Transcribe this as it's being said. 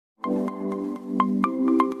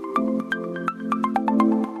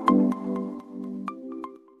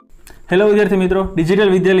Hello વિદ્યાર્થી મિત્રો, digital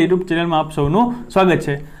વિદ્યાલય YouTube ચેનલમાં આપ સૌનું સ્વાગત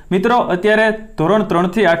છે। મિત્રો, અત્યારે ધોરણ 3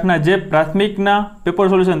 થી 8ના જે પ્રાથમિકના પેપર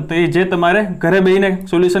સોલ્યુશન તો જે તમારે ઘરે બેસીને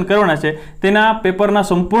સોલ્યુશન કરવાના છે તેના પેપરના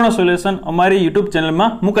સંપૂર્ણ સોલ્યુશન અમારી યુટ્યુબ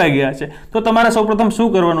ચેનલમાં મુકાઈ ગયા છે। તો તમારે સૌપ્રથમ શું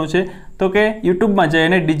કરવાનું છે તો કે યુટ્યુબમાં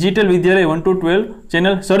જઈને digital Vidyalaya 1 to 12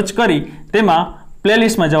 channel search કરી તેમાં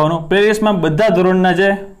પ્લેલિસ્ટમાં જવાનું। પ્લેલિસ્ટમાં બધા ધોરણના જે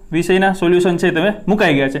વિષયના સોલ્યુશન છે તમે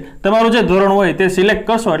મુકાઈ ગયા છે। તમારું જે ધોરણ હોય તે સિલેક્ટ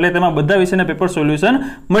કરશો એટલે તેમાં બધા વિષયના પેપર સોલ્યુશન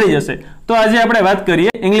મળી જશે। તો આજે આપણે વાત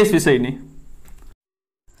કરીએ ઇંગ્લિશ વિષયની।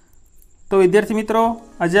 તો વિદ્યાર્થી મિત્રો,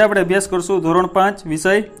 આજે આપણે અભ્યાસ કરશું ધોરણ 5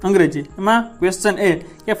 વિષય અંગ્રેજી। એમાં ક્વેશ્ચન એ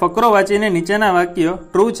કે ફકરો વાંચીને નીચેના વાક્ય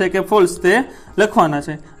ટ્રુ છે કે ફોલ્સ તે લખવાના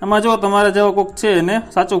છે। આમાં જો તમારા જેવો કોક છે એને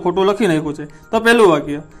સાચું ખોટું લખી નાખ્યું છે। તો પહેલું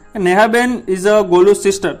વાક્ય, નેહાબેન ઇઝ અ ગોલુ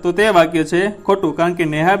સિસ્ટર, તો તે વાક્ય છે ખોટું, કારણ કે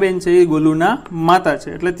નેહાબેન છે એ ગોલુના માતા છે,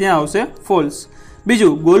 એટલે ત્યાં આવશે ફોલ્સ।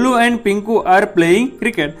 બીજું, Golu and Pinku are playing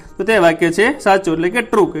cricket, તો તે વાક્ય છે સાચું, એટલે કે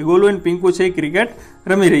ટ્રુ, કે ગોલુ એન્ડ પિંકુ છે ક્રિકેટ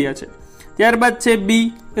રમી રહ્યા છે। ત્યારબાદ છે બી,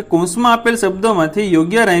 કે કૌંસમાં આપેલ શબ્દોમાંથી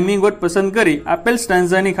યોગ્ય રાઇમિંગ વર્ડ પસંદ કરી આપેલ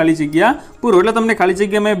સ્ટાન્ઝાની ખાલી જગ્યા પૂરો, એટલે તમને ખાલી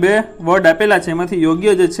જગ્યામાં બે વર્ડ આપેલા છે, એમાંથી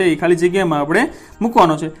યોગ્ય જે છે એ ખાલી જગ્યામાં આપણે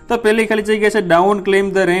મૂકવાનો છે। તો પહેલી ખાલી જગ્યા છે down claim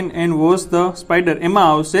the rain and wash the spider, એમાં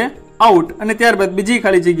આવશે આઉટ। અને ત્યારબાદ બીજી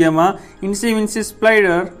ખાલી જગ્યામાં ઇન્સી Vinci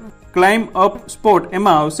spider climb up spot,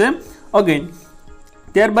 એમાં આવશે અગેન।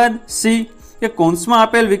 ત્યારબાદ સી, કે કૌંસમાં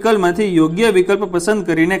આપેલ વિકલ્પમાંથી યોગ્ય વિકલ્પ પસંદ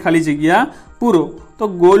કરીને ખાલી જગ્યા પૂરો, તો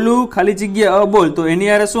ગોલુ ખાલી જગ્યા અ બોલ, તો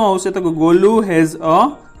એની આરે શું આવશે તો કે ગોલુ હેઝ અ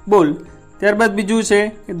બોલ। ત્યારબાદ બીજું છે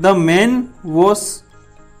કે the man was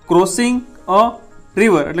crossing a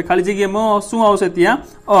river, એટલે ખાલી જગ્યામાં શું આવશે ત્યાં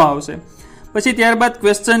અ આવશે। પછી ત્યારબાદ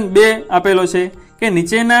ક્વેશ્ચન 2 આપેલો છે કે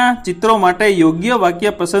નીચેના ચિત્રો માટે યોગ્ય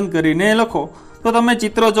વાક્ય પસંદ કરીને લખો। તો તમે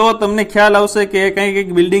ચિત્રો જોવો તમને ખ્યાલ આવશે કે કંઈક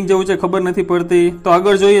બિલ્ડિંગ જેવું છે, ખબર નથી પડતી। તો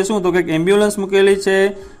આગળ જોઈએ શું તો કે એમ્બ્યુલન્સ મૂકેલી છે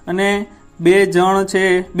અને 2 જણ છે,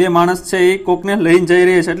 2 માણસ છે એ કોકને લઈને જઈ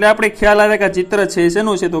રહ્યા છે, એટલે આપણે ખ્યાલ આવે કે આ ચિત્ર છે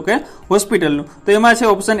શેનું છે તો કે હોસ્પિટલનું। તો એમાં છે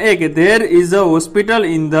ઓપ્શન એ કે there is a hospital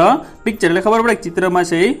in the picture, એટલે ખબર પડે કે ચિત્રમાં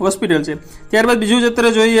છે એ હોસ્પિટલ છે। ત્યારબાદ બીજું ચિત્ર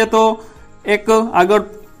જોઈએ તો એક આગળ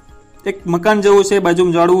એક મકાન જેવું છે,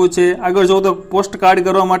 બાજુમાં ઝાડવું છે, આગળ જોવો તો પોસ્ટ કાર્ડ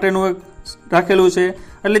કરવા માટેનું એક રાખેલું છે,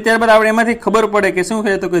 એટલે ત્યારબાદ આપણે એમાંથી ખબર પડે કે શું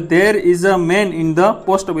છે તો કે there is a man in the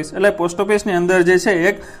post office, એટલે પોસ્ટ ઓફિસની અંદર જે છે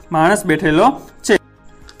એક માણસ બેઠેલો છે।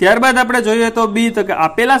 ત્યારબાદ આપણે જોઈએ તો બી, તો કે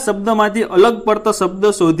આપેલા શબ્દમાંથી અલગ પડતો શબ્દ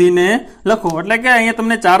શોધીને લખો, એટલે કે અહીંયા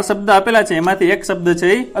તમને 4 શબ્દ આપેલા છે, એમાંથી એક શબ્દ છે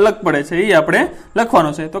એ અલગ પડે છે, એ આપણે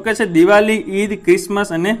લખવાનો છે। તો કે છે દિવાળી, ઈદ, ક્રિસમસ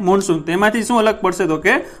અને મોનસૂન, તેમાંથી શું અલગ પડશે તો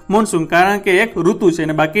કે મોનસૂન, કારણ કે એક ઋતુ છે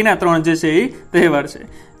અને બાકીના 3 જે છે એ તહેવાર છે।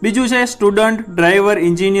 બીજું છે સ્ટુડન્ટ, ડ્રાઈવર,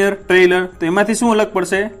 એન્જિનિયર, ટ્રેલર, તો એમાંથી શું અલગ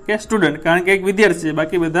પડશે કે સ્ટુડન્ટ, કારણ કે એક વિદ્યાર્થી છે,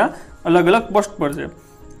 બાકી બધા અલગ અલગ પોસ્ટ પર છે।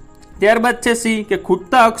 ત્યારબાદ છે સી, કે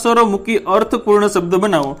ખૂટતા અક્ષરો મૂકી અર્થપૂર્ણ શબ્દ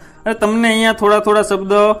બનાવો, અને તમને અહીંયા થોડા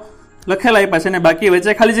શબ્દ લખેલા આપ્યા છે અને બાકી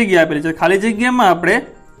વચ્ચે ખાલી જગ્યા આપેલી છે। ખાલી જગ્યામાં આપણે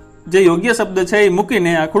જે યોગ્ય શબ્દ છે એ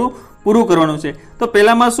મૂકીને આખું પૂરું કરવાનું છે। તો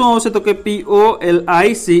પહેલામાં શું આવશે તો કે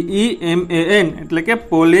POLICEMAN, એટલે કે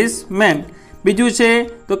પોલીસ મેન। બીજું છે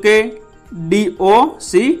તો કે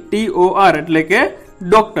DOCTOR, એટલે કે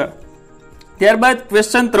ડોક્ટર। ત્યારબાદ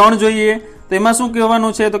ક્વેશ્ચન 3 જોઈએ, તો એમાં શું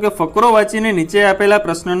કહેવાનું છે તો કે ફકરો વાંચીને નીચે આપેલા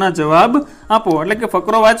પ્રશ્નના જવાબ આપો, એટલે કે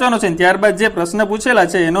ફકરો વાંચવાનો છે ત્યારબાદ જે પ્રશ્ન પૂછેલા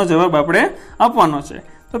છે એનો જવાબ આપણે આપવાનો છે।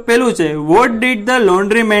 તો પેલું છે વોટ ડીડ ધ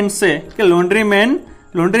લોન્ડ્રીમેન સે, કે લોન્ડ્રીમેન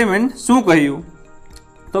શું કહ્યું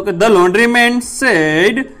તો કે the લોન્ડ્રીમેન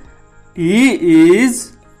sad he is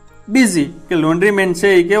busy, કે લોન્ડ્રીમેન છે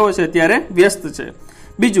એ કેવો છે ત્યારે વ્યસ્ત છે।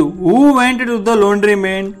 બીજું, હુ વેન્ટ ટુ ધ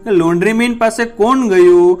લોન્ડ્રીમેન, કે લોન્ડ્રીમેન પાસે કોણ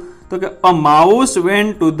ગયું તો કે અ માઉસ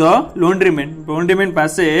વેન્ટ ટુ ધ લોન્ડ્રીમેન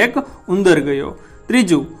પાસે એક ઉંદર ગયો।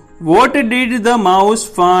 ત્રીજું, what did the mouse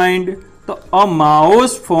find, તો અ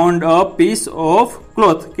mouse found a piece of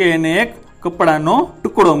cloth, કે એને એક કપડાનો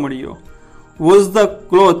ટુકડો મળ્યો। વોઝ ધ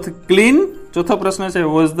ક્લોથ ક્લીન, ચોથો પ્રશ્ન છે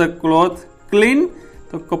વોઝ ધ ક્લોથ ક્લીન,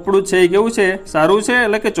 તો કપડું છે કેવું છે સારું છે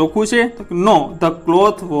એટલે કે ચોખ્ખું છે તો કે નો ધ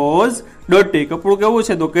ક્લોથ વોઝ ડર્ટી, કપડું કેવું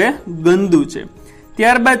છે તો કે ગંદુ છે।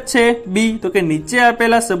 ત્યારબાદ છે બી, તો કે નીચે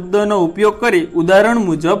આપેલા શબ્દોનો ઉપયોગ કરી ઉદાહરણ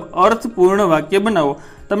મુજબ અર્થપૂર્ણ વાક્ય બનાવો।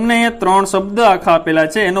 તમને અહીંયા 3 શબ્દ આખા આપેલા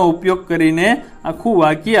છે, એનો ઉપયોગ કરીને આખું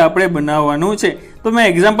વાક્ય આપણે બનાવવાનું છે। તો મેં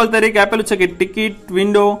એક્ઝામ્પલ તરીકે આપેલું છે કે ટિકિટ,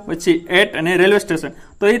 વિન્ડો, પછી એટ અને રેલવે સ્ટેશન,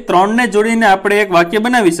 તો એ 3ને જોડીને આપણે એક વાક્ય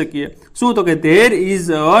બનાવી શકીએ। શું તો કે there is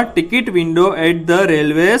a ticket window at the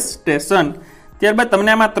railway station. ત્યારબાદ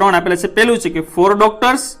તમને આમાં 3 આપેલા છે, પેલું છે કે 4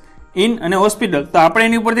 ડોક્ટર્સ ઇન અને હોસ્પિટલ, તો આપણે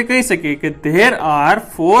એની ઉપરથી કહી શકીએ કે there are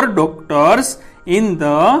 4 doctors in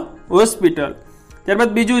the hospital.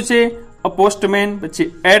 ત્યારબાદ બીજું છે અ પોસ્ટમેન,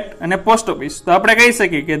 પછી એટ અને પોસ્ટ ઓફિસ, તો આપણે કહી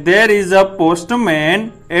શકીએ કે there is a postman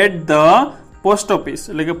at the post office,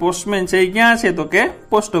 એટલે કે પોસ્ટમેન છે એ ક્યાં છે તો કે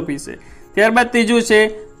પોસ્ટ ઓફિસે. ત્યારબાદ ત્રીજું છે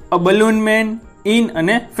અ બલૂન મેન ઇન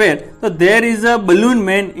અને ફેર. તો there is a balloon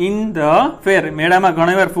man in the fair. મેળામાં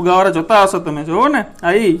ઘણી વાર ફુગાવાળા જોતા હશો તમે, જોવો ને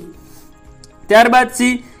આ ઈ. ત્યારબાદ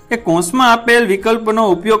સી કે કૌંસમાં આપેલ વિકલ્પનો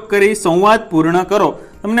ઉપયોગ કરી સંવાદ પૂર્ણ કરો.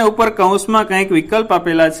 તમને ઉપર કૌંસમાં કંઈક વિકલ્પ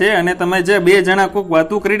આપેલા છે અને તમે જે બે જણા કોઈક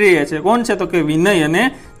વાતો કરી રહ્યા છે, કોણ છે તો કે વિનય અને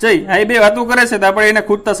જય. આ બે વાતો કરે છે તો આપણે એને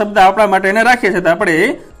ખૂટતા શબ્દ આપણા માટે એને રાખીએ છીએ તો આપણે એ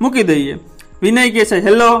મૂકી દઈએ. વિનય કહે છે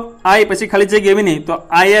હેલો આઈ, પછી ખાલી જગ્યા વિનય, તો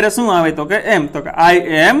આઈ યારે શું આવે તો કે એમ, તો કે આઈ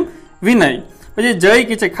એમ વિનય. પછી જય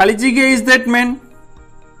કહે છે ખાલી જગ્યા is that main.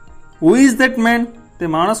 Who is that main? તે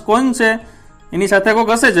માણસ કોણ છે? એની સાથે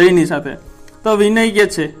કોઈક હશે જયની સાથે. તો વિનય કહે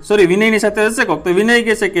છે, સોરી વિનયની સાથે હશે કોક, તો વિનય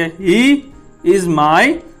કહે છે કે he is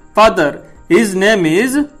my father, his name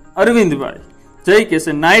is Arvindbhai. જય કહે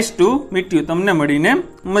છે નાઇસ ટુ મીટ યુ, તમને મળીને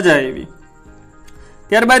મજા આવી.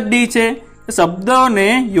 ત્યારબાદ ડી છે શબ્દોને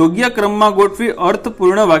યોગ્ય ક્રમમાં ગોઠવી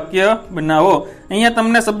અર્થપૂર્ણ વાક્ય બનાવો. અહીંયા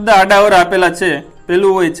તમને શબ્દ આડાઅવળા આપેલા છે,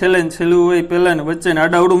 પેલું હોય છેલ્લે, છેલ્લું હોય પહેલા ને વચ્ચે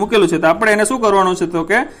આડાઅવળું મૂકેલું છે, તો આપણે એને શું કરવાનું છે તો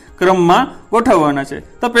કે ક્રમમાં ગોઠવવાના છે.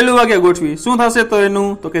 તો પેલું વાક્ય ગોઠવી શું થશે તો એનું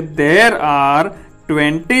તો કે there are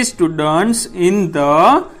 20 students in the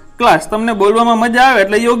class. તમને બોલવામાં મજા આવે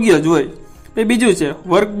એટલે યોગ્ય જ હોય. બીજું છે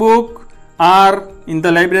workbook are in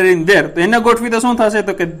the library in their, તો એને ગોઠવી તો શું થશે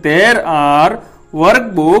તો કે there are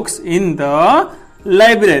વર્કબુક્સ in the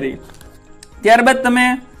library. ત્યારબાદ તમે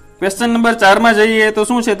ક્વેશ્ચન નંબર 4 માં જઈએ તો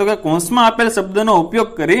શું છે તો કે કૌંસમાં આપેલ શબ્દનો ઉપયોગ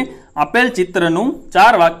કરી આપેલ ચિત્રનું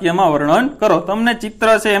 4 વાક્યમાં વર્ણન કરો. તમને ચિત્ર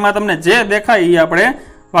છે એમાં તમને જે દેખાય એ આપણે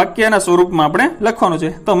વાક્યના સ્વરૂપમાં આપણે લખવાનું છે.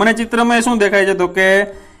 તો મને ચિત્રમાં શું દેખાય છે તો કે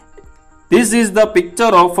this is the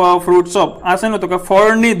picture of a fruit shop. આ શેનું તો કે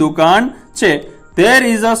ફળની દુકાન છે. There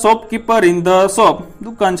is a shopkeeper in the shop.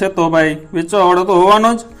 દુકાન છે તો ભાઈ વેચવા વાળો તો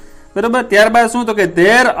હોવાનો જ, બરાબર. ત્યારબાદ શું તો કે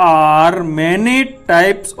there are many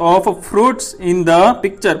types of fruits in the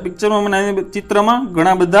picture. પિક્ચરમાં મને ચિત્રમાં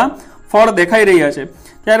ઘણા બધા ફળ દેખાઈ રહ્યા છે.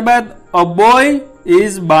 ત્યારબાદ a boy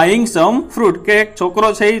is buying some fruit, કે એક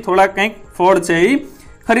છોકરો છે એ થોડા કંઈક ફળ છે એ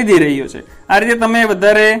ખરીદી રહ્યો છે. આ રીતે તમે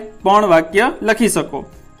વધારે પણ વાક્ય લખી શકો.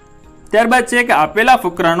 ત્યારબાદ છે કે આપેલા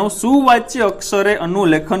ફકરાનું સુવાચ્ય અક્ષરે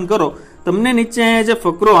અનુલેખન કરો. તમને નીચે જે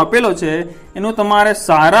ફકરો આપેલો છે એનું તમારે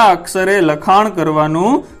સારા અક્ષરે લખાણ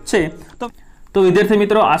કરવાનું છે. તો વિદ્યાર્થી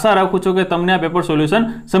મિત્રો, આશા રાખું છું કે તમને આ પેપર સોલ્યુશન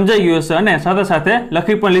સમજાઈ ગયું હશે અને સાથે સાથે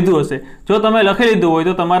લખી પણ લીધું હશે. જો તમે લખી લીધું હોય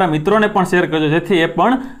તો તમારા મિત્રોને પણ શેર કરજો, જેથી એ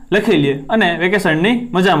પણ લખી લે અને વેકેશનની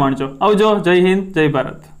મજા માણજો. આવજો. જય હિન્દ, જય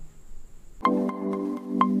ભારત.